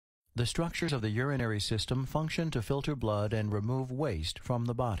The structures of the urinary system function to filter blood and remove waste from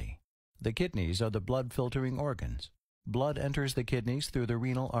the body. The kidneys are the blood-filtering organs. Blood enters the kidneys through the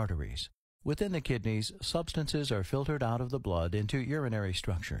renal arteries. Within the kidneys, substances are filtered out of the blood into urinary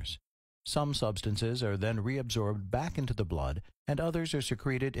structures. Some substances are then reabsorbed back into the blood, and others are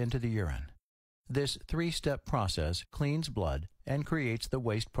secreted into the urine. This three-step process cleans blood and creates the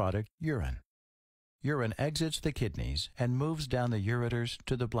waste product urine. Urine exits the kidneys and moves down the ureters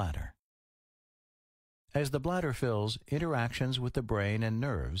to the bladder. As the bladder fills, interactions with the brain and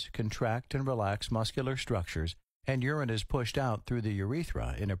nerves contract and relax muscular structures, and urine is pushed out through the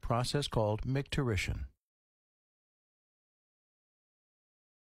urethra in a process called micturition.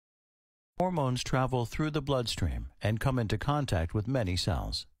 Hormones travel through the bloodstream and come into contact with many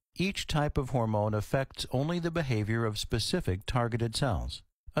cells. Each type of hormone affects only the behavior of specific targeted cells.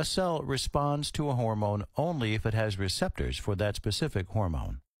 A cell responds to a hormone only if it has receptors for that specific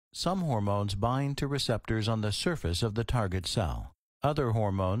hormone. Some hormones bind to receptors on the surface of the target cell. Other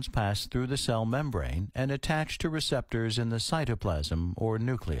hormones pass through the cell membrane and attach to receptors in the cytoplasm or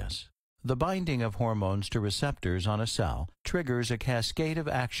nucleus. The binding of hormones to receptors on a cell triggers a cascade of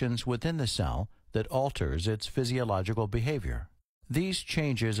actions within the cell that alters its physiological behavior. These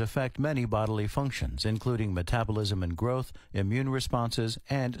changes affect many bodily functions, including metabolism and growth, immune responses,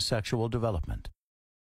 and sexual development.